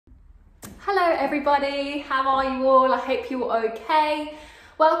Hello everybody, how are you all? I hope you're okay.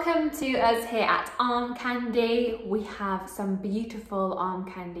 Welcome to us here at Arm Candy. We have some beautiful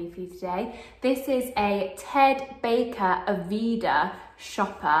arm candy for you today. This is a Ted Baker Aveeda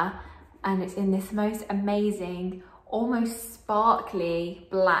shopper and it's in this most amazing, almost sparkly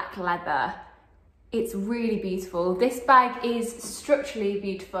black leather. It's really beautiful. This bag is structurally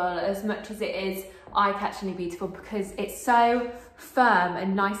beautiful as much as it is eye-catchingly beautiful because it's so firm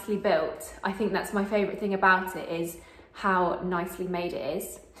and nicely built. I think that's my favourite thing about it, is how nicely made it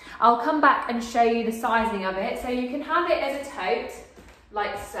is. I'll come back and show you the sizing of it. So you can have it as a tote,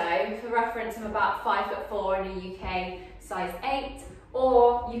 like so. For reference, I'm about 5'4" in the UK, size 8,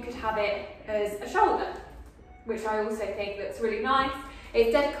 or you could have it as a shoulder, which I also think looks really nice.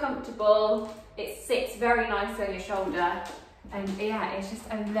 It's dead comfortable, it sits very nicely on your shoulder, and yeah, it's just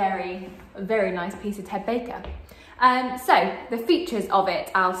a very nice piece of Ted Baker. So the features of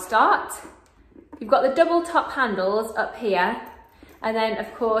it, I'll start. You've got the double top handles up here, and then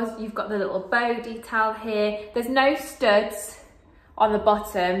of course you've got the little bow detail here. There's no studs on the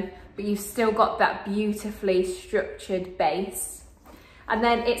bottom, but you've still got that beautifully structured base. And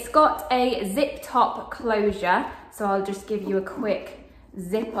then it's got a zip top closure, so I'll just give you a quick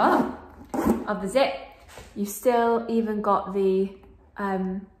zip up of the zip. You've still even got the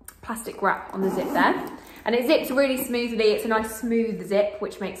plastic wrap on the zip there, and it zips really smoothly. It's a nice smooth zip,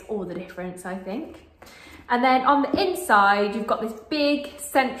 which makes all the difference, I think. And then on the inside, you've got this big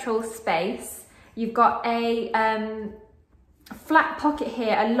central space. You've got a flat pocket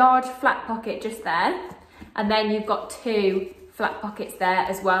here, a large flat pocket just there, and then you've got two flat pockets there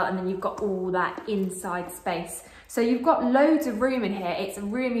as well, and then you've got all that inside space. So you've got loads of room in here. It's a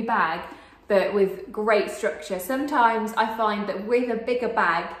roomy bag, but with great structure. Sometimes I find that with a bigger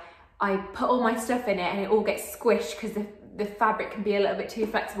bag, I put all my stuff in it and it all gets squished because the fabric can be a little bit too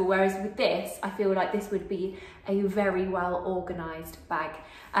flexible. Whereas with this, I feel like this would be a very well organised bag.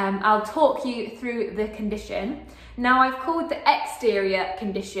 I'll talk you through the condition. Now, I've called the exterior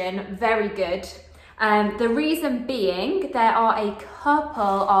condition very good. The reason being, there are a couple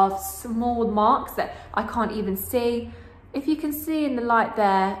of small marks that I can't even see. If you can see in the light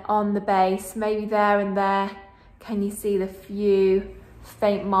there on the base, maybe there and there, can you see the few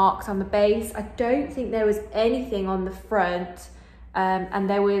faint marks on the base? I don't think there was anything on the front, and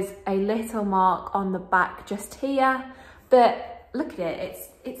there was a little mark on the back just here, but look at it,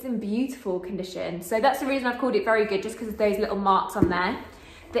 it's in beautiful condition. So that's the reason I've called it very good, just because of those little marks on there.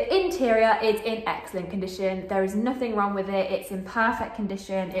 The interior is in excellent condition. There is nothing wrong with it. It's in perfect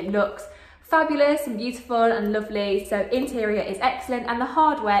condition. It looks fabulous and beautiful and lovely. So interior is excellent, and the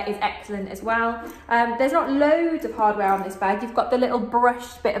hardware is excellent as well. There's not loads of hardware on this bag. You've got the little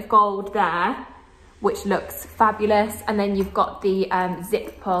brushed bit of gold there, which looks fabulous. And then you've got the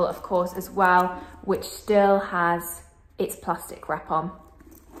zip pull, of course, as well, which still has its plastic wrap on.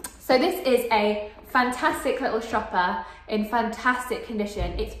 So this is a fantastic little shopper in fantastic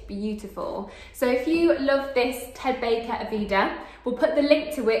condition. It's beautiful. So if you love this Ted Baker Aveeda, we'll put the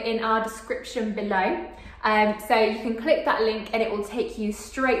link to it in our description below. So you can click that link and it will take you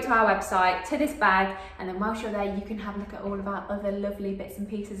straight to our website, to this bag, and then whilst you're there you can have a look at all of our other lovely bits and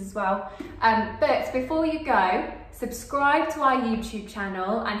pieces as well. But before you go, subscribe to our YouTube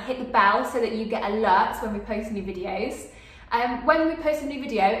channel and hit the bell so that you get alerts when we post new videos. When we post a new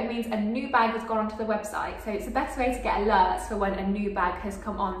video, it means a new bag has gone onto the website. So it's the best way to get alerts for when a new bag has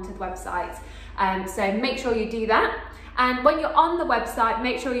come onto the website. So make sure you do that. And when you're on the website,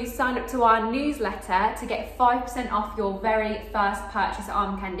 make sure you sign up to our newsletter to get 5% off your very first purchase at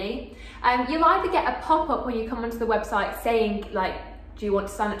Arm Candy. You'll either get a pop-up when you come onto the website saying, like, do you want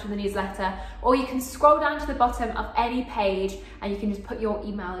to sign up to the newsletter? Or you can scroll down to the bottom of any page and you can just put your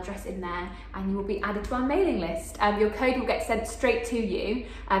email address in there and you will be added to our mailing list. Your code will get sent straight to you.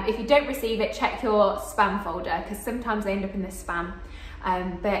 If you don't receive it, check your spam folder because sometimes they end up in the spam.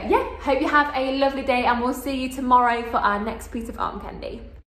 But yeah, hope you have a lovely day and we'll see you tomorrow for our next piece of arm candy.